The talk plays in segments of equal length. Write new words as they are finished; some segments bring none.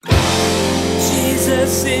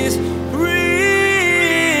Jesus is real.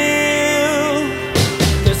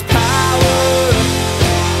 There's power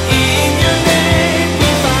in your name. We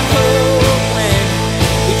find hope when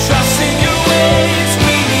we trust in your ways.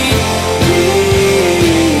 We need real.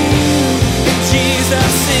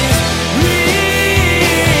 Jesus is real.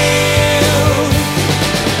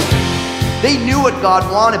 They knew what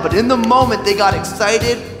God wanted, but in the moment they got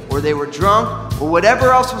excited, or they were drunk, or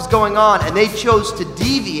whatever else was going on, and they chose to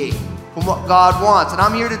deviate from what God wants. And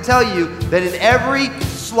I'm here to tell you that in every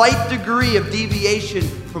slight degree of deviation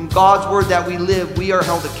from God's word that we live, we are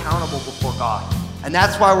held accountable before God. And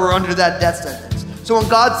that's why we're under that death sentence. So when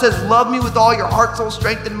God says, love me with all your heart, soul,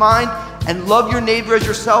 strength, and mind, and love your neighbor as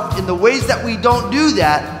yourself, in the ways that we don't do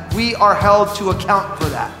that, we are held to account for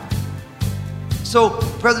that. So,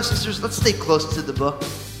 brothers and sisters, let's stay close to the book.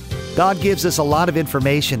 God gives us a lot of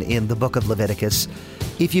information in the book of Leviticus.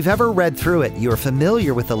 If you've ever read through it, you're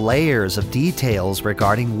familiar with the layers of details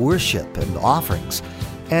regarding worship and offerings,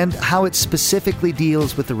 and how it specifically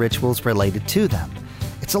deals with the rituals related to them.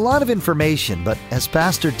 It's a lot of information, but as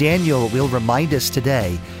Pastor Daniel will remind us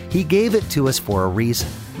today, he gave it to us for a reason.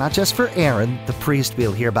 Not just for Aaron, the priest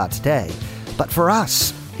we'll hear about today, but for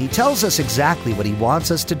us. He tells us exactly what he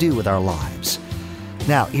wants us to do with our lives.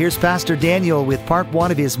 Now, here's Pastor Daniel with part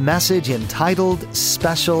one of his message entitled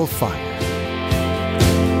Special Fire.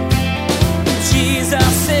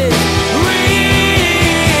 Jesus is real.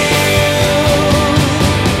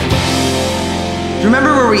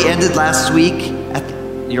 Remember where we ended last week?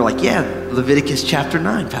 You're like, yeah, Leviticus chapter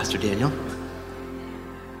 9, Pastor Daniel.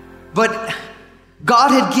 But God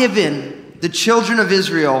had given the children of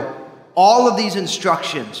Israel all of these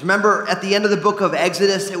instructions. Remember, at the end of the book of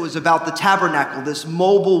Exodus, it was about the tabernacle, this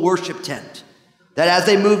mobile worship tent. That as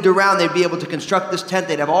they moved around, they'd be able to construct this tent.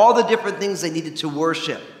 They'd have all the different things they needed to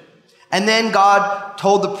worship. And then God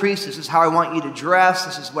told the priests, this is how I want you to dress.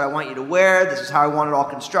 This is what I want you to wear. This is how I want it all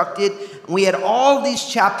constructed. And we had all these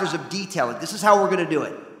chapters of detail. Like, this is how we're going to do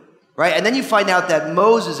it. Right? And then you find out that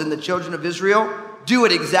Moses and the children of Israel do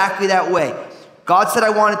it exactly that way. God said, I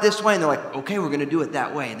want it this way. And they're like, okay, we're going to do it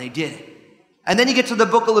that way. And they did it. And then you get to the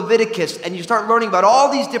book of Leviticus and you start learning about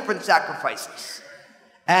all these different sacrifices.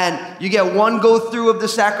 And you get one go through of the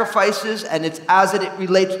sacrifices, and it's as it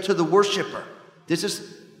relates to the worshiper. This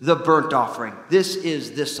is the burnt offering. This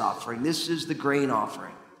is this offering. This is the grain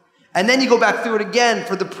offering. And then you go back through it again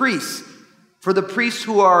for the priests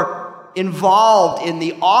who are involved in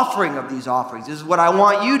the offering of these offerings. This is what I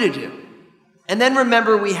want you to do. And then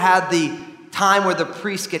remember, we had the time where the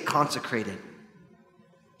priests get consecrated.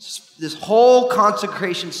 This whole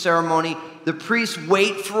consecration ceremony, the priests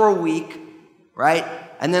wait for a week, right?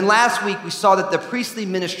 And then last week we saw that the priestly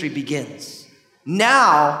ministry begins.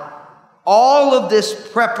 Now, all of this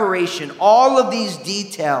preparation, all of these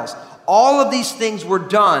details, all of these things were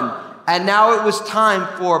done, and now it was time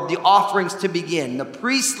for the offerings to begin. The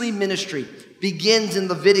priestly ministry begins in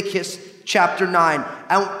Leviticus chapter 9.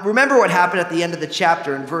 And remember what happened at the end of the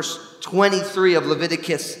chapter in verse 23 of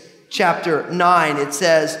Leviticus chapter 9. It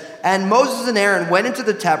says, and Moses and Aaron went into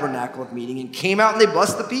the tabernacle of meeting and came out and they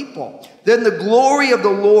blessed the people. Then the glory of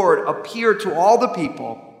the Lord appeared to all the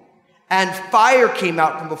people, and fire came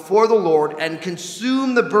out from before the Lord and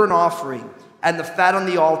consumed the burnt offering and the fat on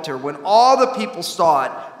the altar. When all the people saw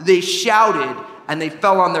it, they shouted and they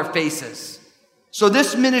fell on their faces. So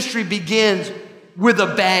this ministry begins with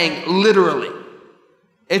a bang, literally.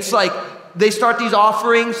 It's like they start these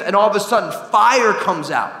offerings and all of a sudden fire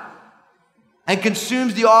comes out and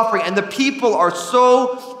consumes the offering. And the people are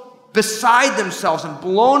so beside themselves and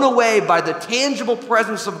blown away by the tangible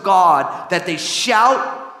presence of God that they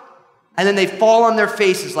shout and then they fall on their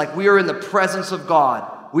faces like we are in the presence of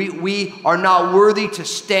God. We are not worthy to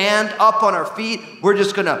stand up on our feet. We're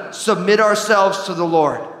just going to submit ourselves to the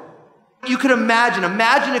Lord. You can imagine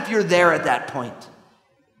if you're there at that point.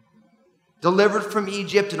 Delivered from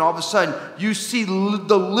Egypt, and all of a sudden you see the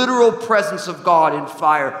literal presence of God in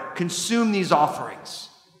fire consume these offerings.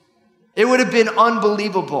 It would have been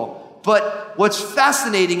unbelievable. But what's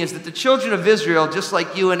fascinating is that the children of Israel, just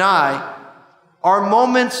like you and I, our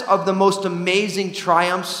moments of the most amazing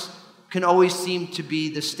triumphs can always seem to be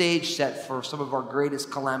the stage set for some of our greatest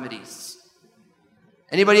calamities.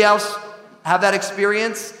 Anybody else have that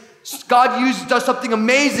experience? God does something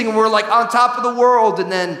amazing and we're like on top of the world,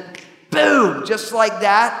 and then boom, just like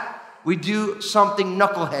that, we do something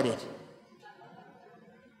knuckleheaded.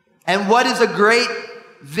 And what is a great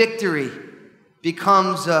victory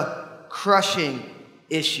becomes a crushing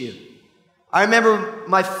issue. I remember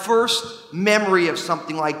my first memory of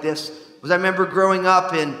something like this was I remember growing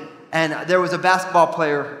up in And there was a basketball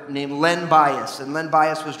player named Len Bias, and Len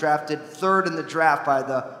Bias was drafted 3rd in the draft by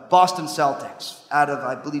the Boston Celtics out of,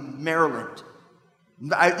 I believe, Maryland.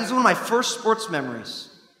 This is one of my first sports memories.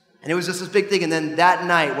 And it was just this big thing. And then that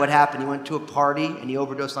night, what happened? He went to a party and he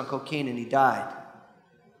overdosed on cocaine and he died.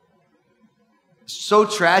 So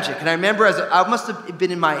tragic. And I remember I must have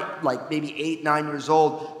been in my, maybe 8, 9 years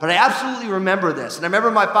old, but I absolutely remember this. And I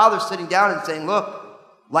remember my father sitting down and saying, look,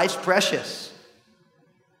 life's precious.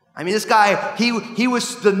 I mean, this guy, he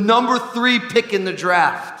was the number 3 pick in the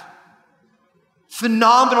draft.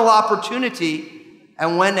 Phenomenal opportunity,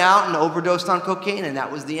 and went out and overdosed on cocaine, and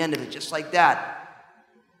that was the end of it, just like that.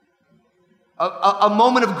 A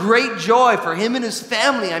moment of great joy for him and his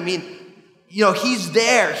family. I mean, he's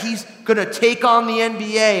there. He's going to take on the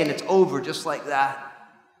NBA, and it's over just like that.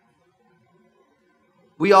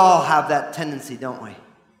 We all have that tendency, don't we?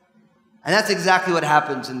 And that's exactly what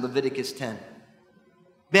happens in Leviticus 10.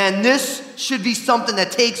 Man, this should be something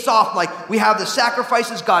that takes off. Like, we have the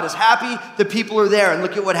sacrifices, God is happy, the people are there, and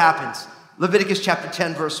look at what happens. Leviticus chapter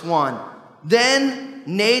 10, verse 1. Then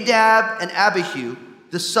Nadab and Abihu,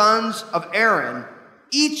 the sons of Aaron,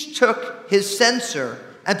 each took his censer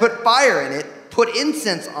and put fire in it, put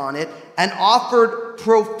incense on it, and offered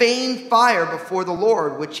profane fire before the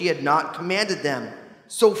Lord, which he had not commanded them.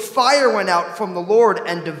 So fire went out from the Lord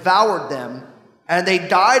and devoured them, and they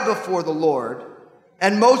died before the Lord.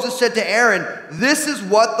 And Moses said to Aaron, this is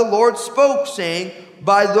what the Lord spoke, saying,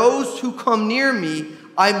 by those who come near me,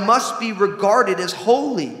 I must be regarded as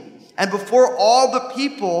holy, and before all the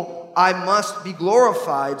people I must be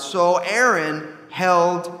glorified. So Aaron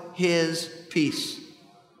held his peace.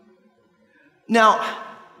 Now,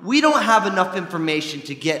 we don't have enough information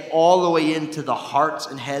to get all the way into the hearts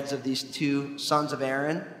and heads of these 2 sons of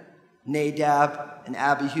Aaron, Nadab and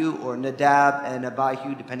Abihu, or Nadab and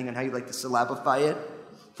Abihu, depending on how you like to syllabify it.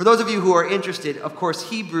 For those of you who are interested, of course,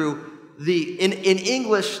 Hebrew, in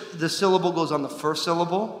English, the syllable goes on the first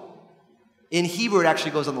syllable. In Hebrew, it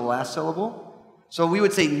actually goes on the last syllable. So we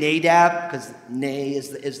would say Nadab, because nay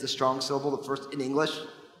is the strong syllable, the first in English.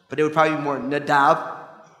 But it would probably be more Nadab,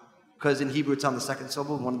 because in Hebrew it's on the second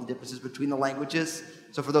syllable, one of the differences between the languages.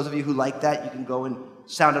 So for those of you who like that, you can go and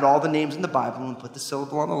sound out all the names in the Bible and put the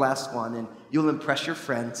syllable on the last one, and you'll impress your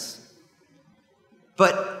friends.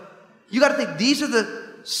 But you got to think, these are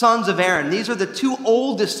the sons of Aaron. These are the 2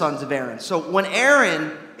 oldest sons of Aaron. So when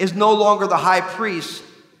Aaron is no longer the high priest,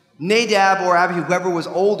 Nadab or Abihu, whoever was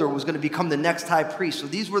older, was going to become the next high priest. So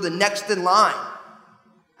these were the next in line.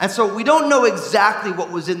 And so we don't know exactly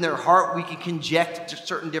what was in their heart. We can conjecture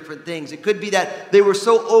certain different things. It could be that they were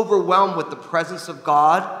so overwhelmed with the presence of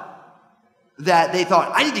God that they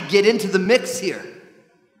thought, I need to get into the mix here.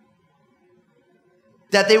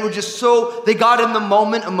 That they were just they got in the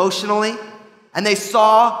moment emotionally, and they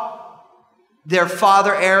saw their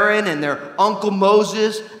father Aaron and their uncle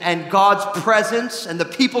Moses and God's presence and the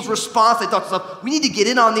people's response. They thought, we need to get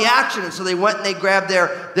in on the action. And so they went and they grabbed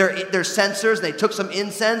their censers, and they took some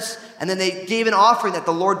incense, and then they gave an offering that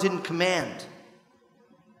the Lord didn't command.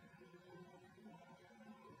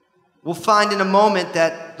 We'll find in a moment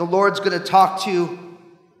that the Lord's going to talk to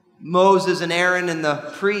Moses and Aaron and the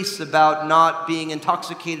priests about not being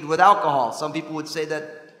intoxicated with alcohol. Some people would say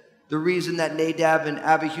that the reason that Nadab and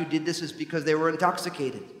Abihu did this is because they were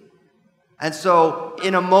intoxicated. And so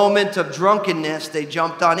in a moment of drunkenness, they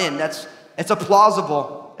jumped on in. It's a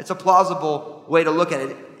plausible way to look at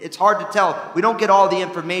it. It's hard to tell. We don't get all the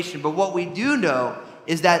information, but what we do know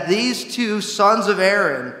is that these 2 sons of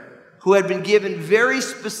Aaron, who had been given very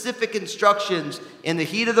specific instructions in the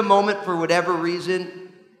heat of the moment for whatever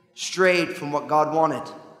reason, strayed from what God wanted.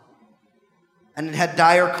 And it had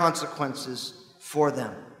dire consequences for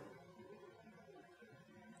them.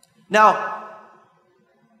 Now,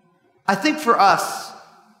 I think for us,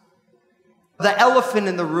 the elephant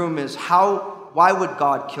in the room is why would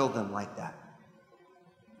God kill them like that?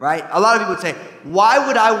 Right? A lot of people would say, why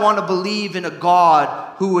would I want to believe in a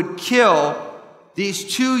God who would kill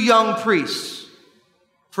these 2 young priests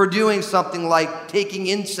for doing something like taking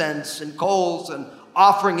incense and coals and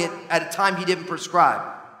offering it at a time he didn't prescribe?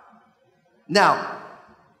 Now,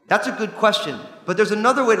 that's a good question, but there's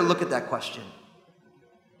another way to look at that question.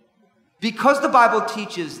 Because the Bible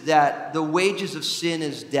teaches that the wages of sin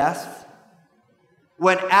is death,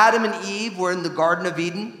 when Adam and Eve were in the Garden of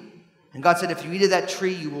Eden, and God said, if you eat of that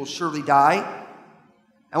tree, you will surely die.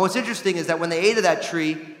 And what's interesting is that when they ate of that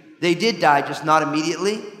tree, they did die, just not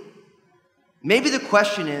immediately. Maybe the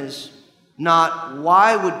question is not,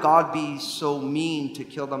 why would God be so mean to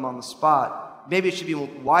kill them on the spot? Maybe it should be,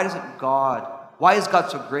 why is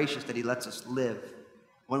God so gracious that he lets us live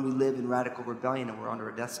when we live in radical rebellion and we're under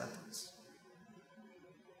a death sentence.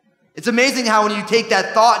 It's amazing how when you take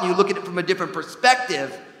that thought and you look at it from a different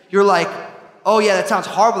perspective, you're like, oh yeah, that sounds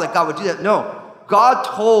horrible that God would do that. No, God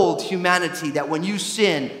told humanity that when you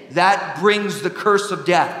sin, that brings the curse of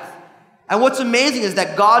death. And what's amazing is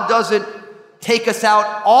that God doesn't take us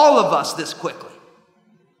out, all of us, this quickly.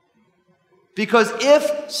 Because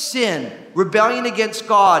if sin, rebellion against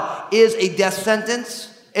God, is a death sentence,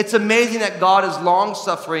 it's amazing that God is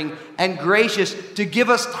long-suffering and gracious to give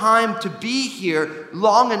us time to be here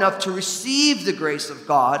long enough to receive the grace of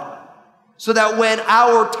God, so that when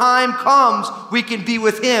our time comes, we can be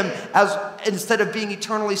with Him instead of being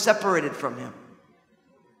eternally separated from Him.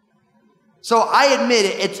 So I admit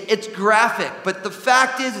it's graphic, but the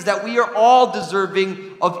fact is that we are all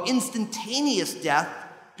deserving of instantaneous death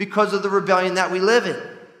because of the rebellion that we live in.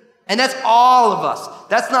 And that's all of us.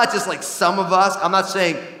 That's not just like some of us. I'm not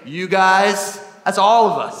saying you guys. That's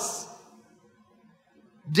all of us.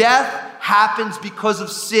 Death happens because of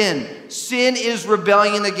sin. Sin is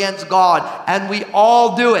rebellion against God, and we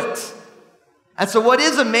all do it. And so what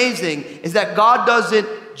is amazing is that God doesn't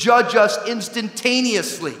judge us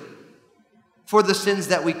instantaneously for the sins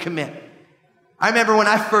that we commit. I remember when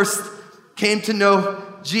I first came to know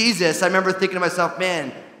Jesus, I remember thinking to myself,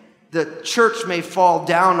 man, the church may fall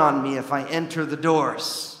down on me if I enter the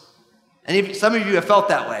doors. And some of you have felt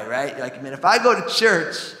that way, right? You're like, man, if I go to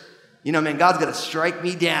church, man, God's going to strike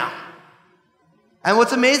me down. And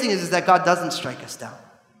what's amazing is that God doesn't strike us down.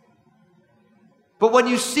 But when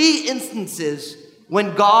you see instances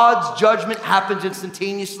when God's judgment happens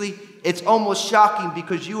instantaneously, it's almost shocking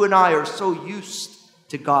because you and I are so used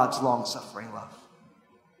to God's long-suffering love.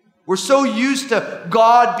 We're so used to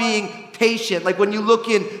God being patient. Like when you look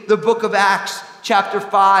in the book of Acts, chapter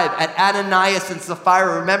 5, at Ananias and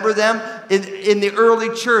Sapphira, remember them? In the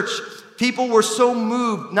early church, people were so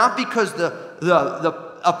moved, not because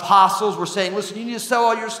the apostles were saying, listen, you need to sell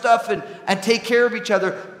all your stuff and take care of each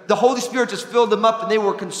other. The Holy Spirit just filled them up and they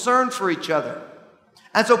were concerned for each other.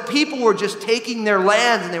 And so people were just taking their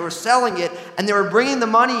lands and they were selling it and they were bringing the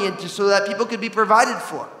money in so that people could be provided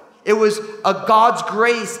for. It was a God's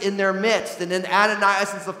grace in their midst. And then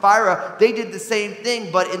Ananias and Sapphira, they did the same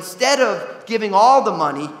thing, but instead of giving all the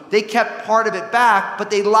money, they kept part of it back,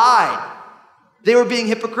 but they lied. They were being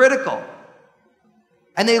hypocritical.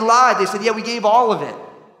 And they lied. They said, yeah, we gave all of it.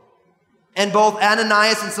 And both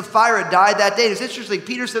Ananias and Sapphira died that day. It's interesting.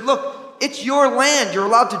 Peter said, look, it's your land. You're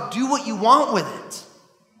allowed to do what you want with it.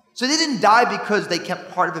 So they didn't die because they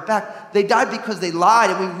kept part of it back. They died because they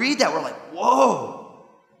lied. And we read that, we're like, whoa.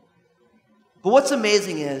 But what's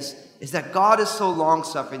amazing is that God is so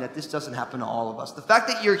long-suffering that this doesn't happen to all of us. The fact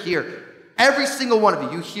that you're here, every single one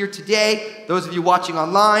of you're here today, those of you watching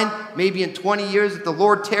online, maybe in 20 years, if the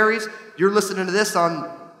Lord tarries, you're listening to this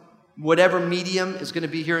on whatever medium is going to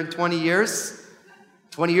be here in 20 years.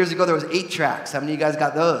 20 years ago, there was 8 tracks. How many of you guys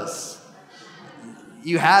got those?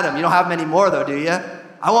 You had them. You don't have them anymore, though, do you?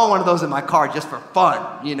 I want one of those in my car just for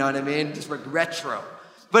fun. You know what I mean? Just for retro.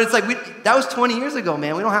 But it's like, that was 20 years ago,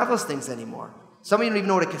 man. We don't have those things anymore. Some of you don't even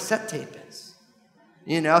know what a cassette tape is.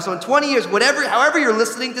 So in 20 years, however you're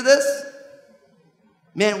listening to this,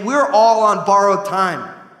 man, we're all on borrowed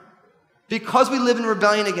time. Because we live in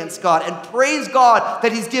rebellion against God. And praise God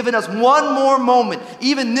that He's given us one more moment,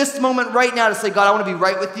 even this moment right now, to say, God, I want to be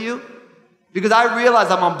right with you. Because I realize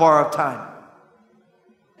I'm on borrowed time.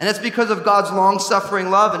 And it's because of God's long-suffering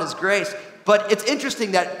love and His grace. But it's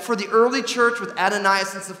interesting that for the early church with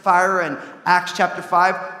Ananias and Sapphira in Acts chapter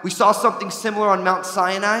 5, we saw something similar on Mount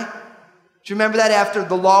Sinai. Do you remember that after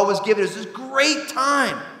the law was given? It was this great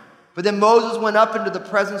time. But then Moses went up into the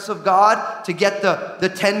presence of God to get the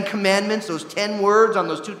 10 commandments, those 10 words on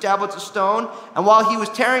those 2 tablets of stone. And while he was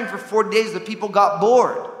tarrying for 40 days, the people got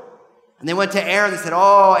bored. And they went to Aaron. They said,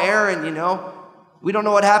 oh, Aaron, we don't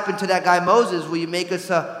know what happened to that guy Moses. Will you make us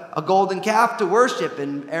a golden calf to worship?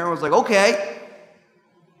 And Aaron was like, okay.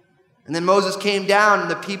 And then Moses came down and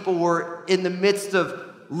the people were in the midst of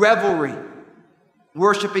revelry,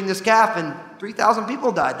 worshiping this calf, and 3,000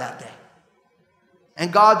 people died that day.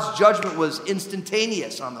 And God's judgment was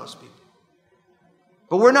instantaneous on those people.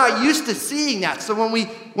 But we're not used to seeing that. So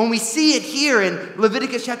when we see it here in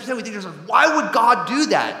Leviticus chapter 7, we think to ourselves, why would God do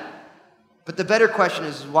that? But the better question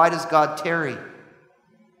is, why does God tarry?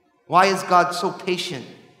 Why is God so patient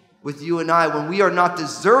with you and I when we are not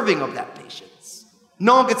deserving of that patience?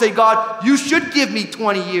 No one can say, God, you should give me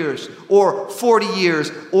 20 years or 40 years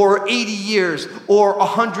or 80 years or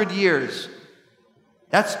 100 years.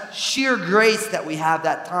 That's sheer grace that we have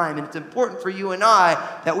that time. And it's important for you and I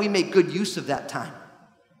that we make good use of that time.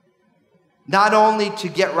 Not only to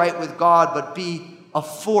get right with God, but be a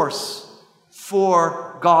force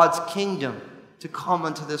for God's kingdom to come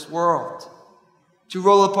into this world, to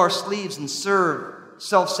roll up our sleeves and serve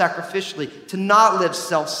self-sacrificially, to not live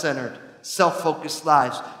self-centered, self-focused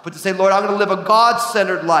lives, but to say, Lord, I'm going to live a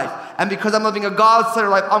God-centered life. And because I'm living a God-centered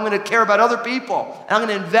life, I'm going to care about other people, and I'm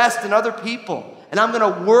going to invest in other people, and I'm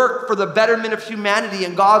going to work for the betterment of humanity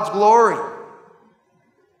and God's glory.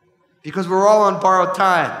 Because we're all on borrowed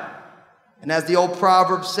time. And as the old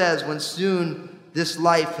proverb says, when soon this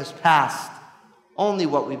life has passed, only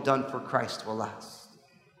what we've done for Christ will last.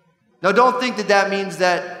 Now, don't think that that means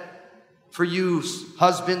that for you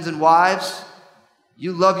husbands and wives,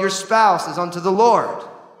 you love your spouse as unto the Lord,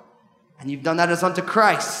 and you've done that as unto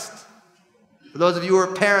Christ. For those of you who are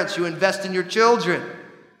parents, you invest in your children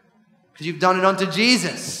because you've done it unto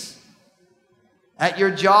Jesus. At your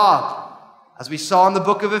job, as we saw in the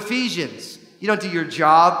book of Ephesians, you don't do your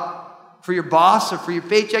job for your boss or for your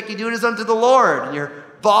paycheck. You do it as unto the Lord, and your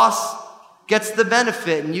boss gets the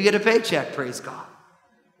benefit and you get a paycheck, praise God.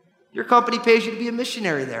 Your company pays you to be a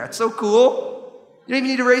missionary there. It's so cool. You don't even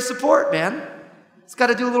need to raise support, man. It's got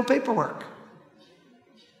to do a little paperwork.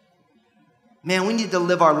 Man, we need to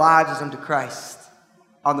live our lives as unto Christ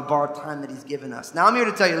on the borrowed time that he's given us. Now, I'm here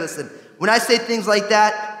to tell you, listen, when I say things like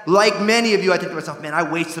that, like many of you, I think to myself, man, I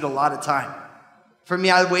wasted a lot of time. For me,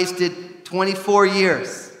 I wasted 24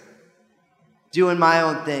 years doing my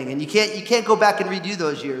own thing. And you can't go back and redo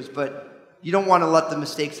those years, but you don't want to let the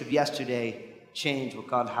mistakes of yesterday change what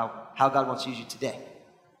how God wants to use you today.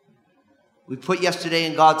 We put yesterday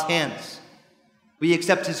in God's hands. We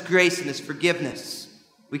accept his grace and his forgiveness.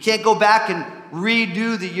 We can't go back and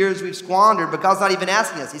redo the years we've squandered, but God's not even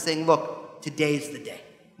asking us. He's saying, look, today's the day.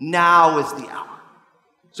 Now is the hour.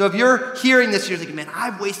 So if you're hearing this, you're thinking, man,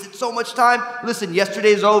 I've wasted so much time. Listen,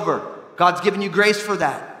 yesterday's over. God's given you grace for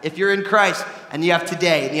that. If you're in Christ, and you have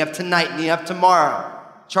today, and you have tonight, and you have tomorrow,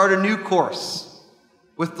 chart a new course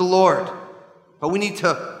with the Lord. But we need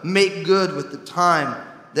to make good with the time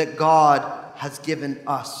that God has given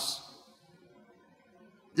us.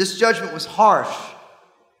 This judgment was harsh,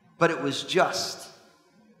 but it was just.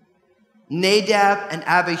 Nadab and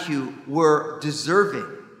Abihu were deserving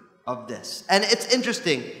of this. And it's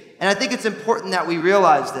interesting, and I think it's important that we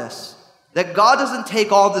realize this, that God doesn't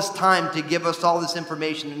take all this time to give us all this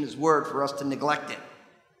information in his word for us to neglect it.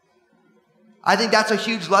 I think that's a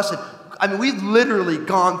huge lesson. I mean, we've literally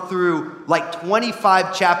gone through like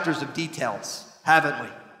 25 chapters of details, haven't we,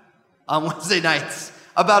 on Wednesday nights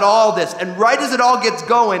about all this. And right as it all gets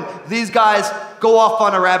going, these guys go off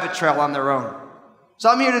on a rabbit trail on their own. So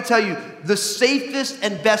I'm here to tell you, the safest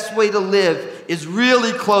and best way to live is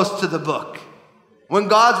really close to the book. When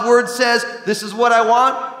God's word says, this is what I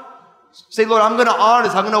want, say, Lord, I'm going to honor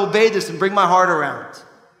this, I'm going to obey this and bring my heart around.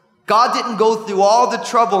 God didn't go through all the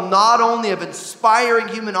trouble not only of inspiring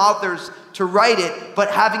human authors to write it, but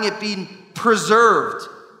having it being preserved.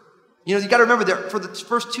 You know, you got to remember that for the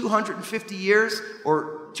first 250 years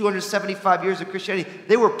or 275 years of Christianity,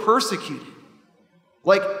 they were persecuted.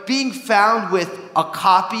 Like being found with a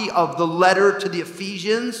copy of the letter to the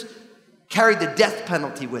Ephesians carried the death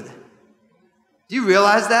penalty with it. Do you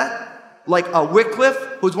realize that? Like Wycliffe,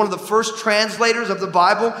 who was one of the first translators of the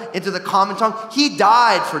Bible into the common tongue, he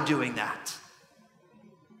died for doing that.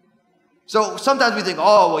 So sometimes we think,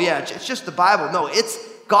 oh, well, yeah, it's just the Bible. No, it's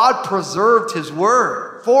God preserved his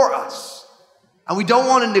word for us. And we don't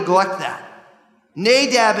want to neglect that.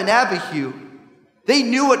 Nadab and Abihu, they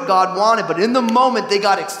knew what God wanted, but in the moment they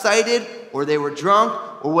got excited or they were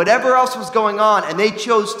drunk or whatever else was going on, and they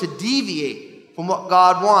chose to deviate from what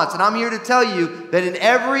God wants. And I'm here to tell you that in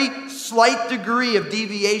every slight degree of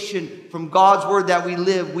deviation from God's word that we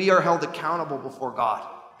live, we are held accountable before God.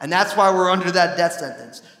 And that's why we're under that death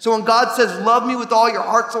sentence. So when God says, love me with all your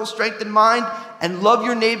heart, soul, strength, and mind, and love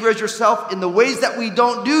your neighbor as yourself, in the ways that we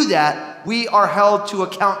don't do that, we are held to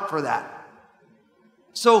account for that.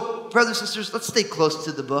 So, brothers and sisters, let's stay close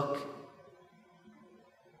to the book.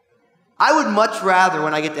 I would much rather,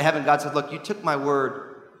 when I get to heaven, God says, look, you took my word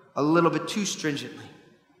a little bit too stringently.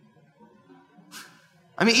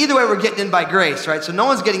 I mean, either way, we're getting in by grace, right? So no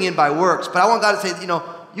one's getting in by works. But I want God to say, you know,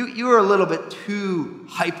 you are a little bit too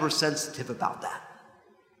hypersensitive about that.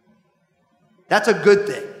 That's a good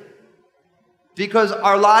thing. Because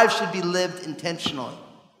our lives should be lived intentionally.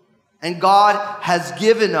 And God has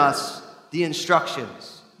given us the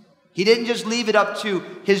instructions. He didn't just leave it up to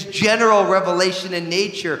his general revelation in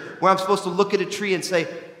nature where I'm supposed to look at a tree and say,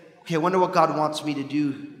 okay, I wonder what God wants me to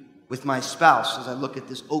do with my spouse as I look at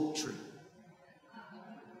this oak tree.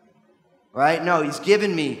 Right? No, he's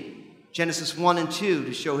given me Genesis 1 and 2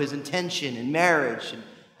 to show his intention in marriage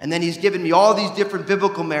And then he's given me all these different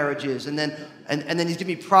biblical marriages. And then he's given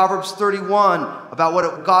me Proverbs 31 about what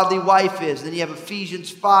a godly wife is. And then you have Ephesians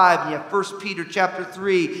 5, and you have 1 Peter chapter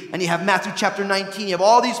 3, and you have Matthew chapter 19. You have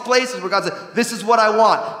all these places where God says, this is what I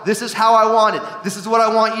want. This is how I want it. This is what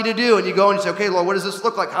I want you to do. And you go and you say, okay, Lord, what does this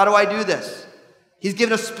look like? How do I do this? He's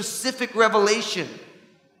given us specific revelation.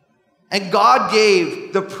 And God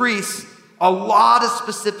gave the priests a lot of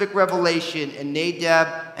specific revelation, and Nadab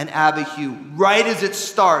and Abihu, right as it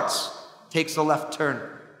starts, takes a left turn.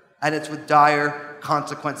 And it's with dire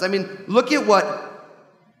consequence. I mean, look at what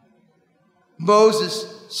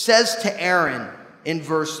Moses says to Aaron in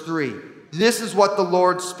verse 3. This is what the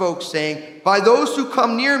Lord spoke, saying, by those who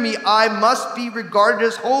come near me, I must be regarded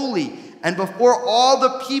as holy, and before all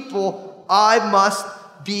the people, I must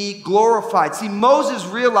be glorified. See, Moses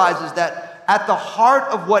realizes that at the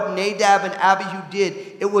heart of what Nadab and Abihu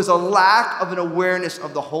did, it was a lack of an awareness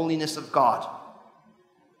of the holiness of God.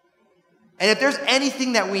 And if there's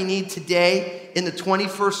anything that we need today in the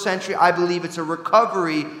 21st century, I believe it's a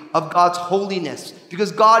recovery of God's holiness.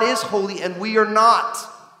 Because God is holy and we are not.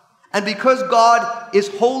 And because God is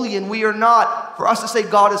holy and we are not, for us to say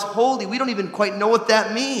God is holy, we don't even quite know what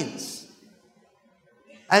that means.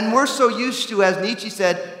 And we're so used to, as Nietzsche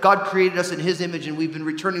said, God created us in his image and we've been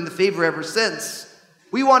returning the favor ever since.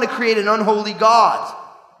 We want to create an unholy God.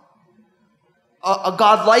 A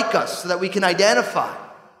God like us so that we can identify.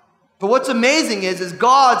 But what's amazing is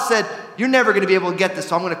God said, you're never going to be able to get this,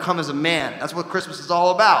 so I'm going to come as a man. That's what Christmas is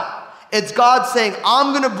all about. It's God saying,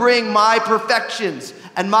 I'm going to bring my perfections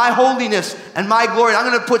and my holiness and my glory. I'm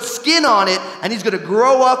going to put skin on it, and he's going to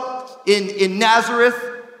grow up in Nazareth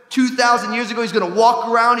 2,000 years ago. He's going to walk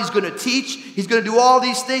around, he's going to teach, he's going to do all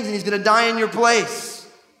these things, and he's going to die in your place.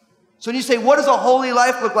 So when you say, what does a holy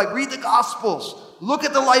life look like? Read the Gospels. Look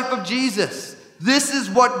at the life of Jesus. This is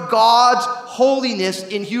what God's holiness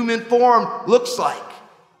in human form looks like.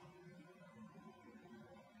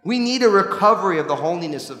 We need a recovery of the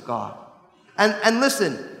holiness of God. And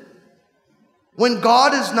listen, when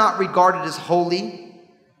God is not regarded as holy,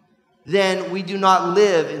 then we do not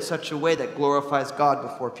live in such a way that glorifies God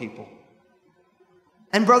before people.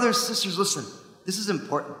 And brothers and sisters, listen, this is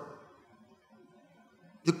important.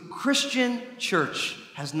 The Christian church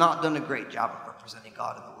has not done a great job of representing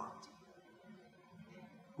God in the world.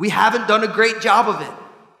 We haven't done a great job of it.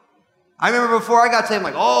 I remember before I got saved, I'm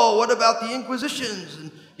like, oh, what about the Inquisitions?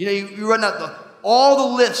 And you run out all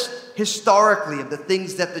the list historically of the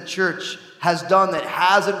things that the church has done that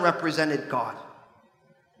hasn't represented God.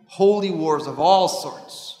 Holy wars of all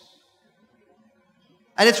sorts.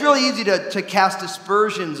 And it's really easy to cast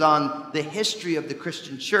aspersions on the history of the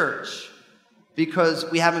Christian church because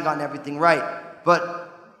we haven't gotten everything right.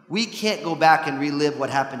 But we can't go back and relive what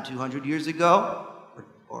happened 200 years ago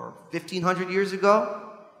or 1,500 years ago,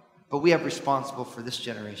 but we have responsible for this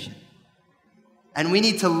generation. And we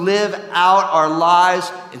need to live out our lives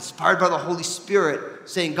inspired by the Holy Spirit,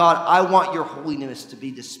 saying, God, I want your holiness to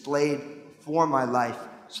be displayed for my life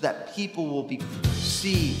so that people will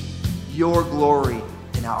see your glory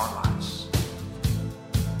in our lives.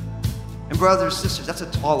 And brothers and sisters, that's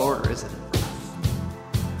a tall order, isn't it?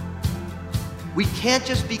 We can't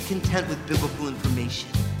just be content with biblical information.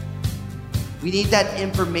 We need that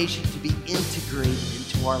information to be integrated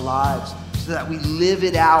into our lives so that we live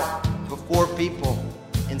it out before people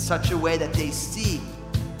in such a way that they see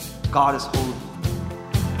God is holy.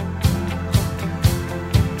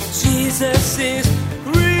 Jesus is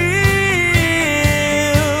real.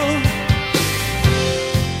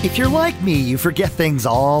 If you're like me, you forget things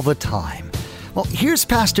all the time. Well, here's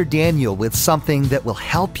Pastor Daniel with something that will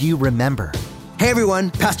help you remember. Hey everyone,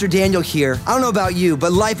 Pastor Daniel here. I don't know about you,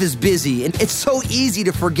 but life is busy and it's so easy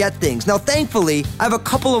to forget things. Now, thankfully, I have a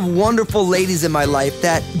couple of wonderful ladies in my life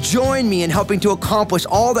that join me in helping to accomplish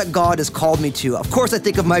all that God has called me to. Of course, I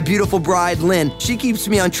think of my beautiful bride, Lynn. She keeps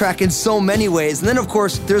me on track in so many ways. And then, of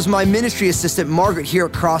course, there's my ministry assistant, Margaret, here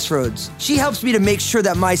at Crossroads. She helps me to make sure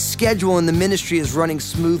that my schedule in the ministry is running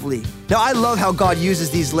smoothly. Now, I love how God uses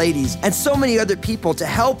these ladies and so many other people to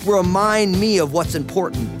help remind me of what's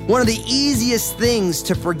important. One of the easiest things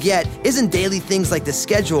to forget isn't daily things like the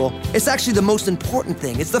schedule. It's actually the most important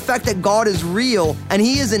thing. It's the fact that God is real and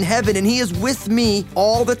He is in heaven and He is with me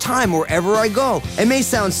all the time wherever I go. It may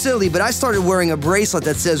sound silly, but I started wearing a bracelet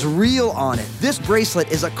that says real on it. This bracelet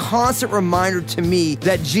is a constant reminder to me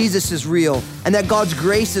that Jesus is real and that God's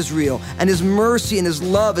grace is real and His mercy and His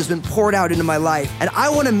love has been poured out into my life. And I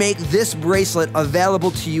want to make this bracelet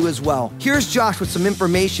available to you as well. Here's Josh with some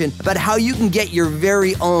information about how you can get your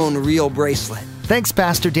very own real bracelet. Thanks,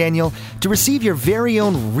 Pastor Daniel. To receive your very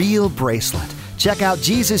own real bracelet, Check out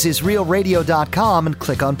JesusIsRealRadio.com and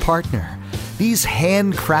click on Partner. These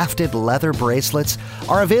handcrafted leather bracelets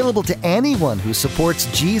are available to anyone who supports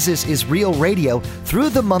Jesus is Real Radio through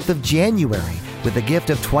the month of January with a gift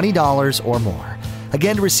of $20 or more.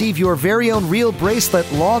 Again, to receive your very own real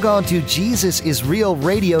bracelet, log on to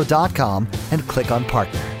JesusIsRealRadio.com and click on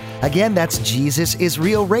Partner. Again, that's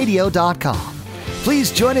JesusIsRealRadio.com.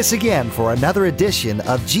 Please join us again for another edition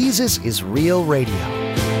of Jesus is Real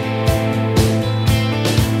Radio.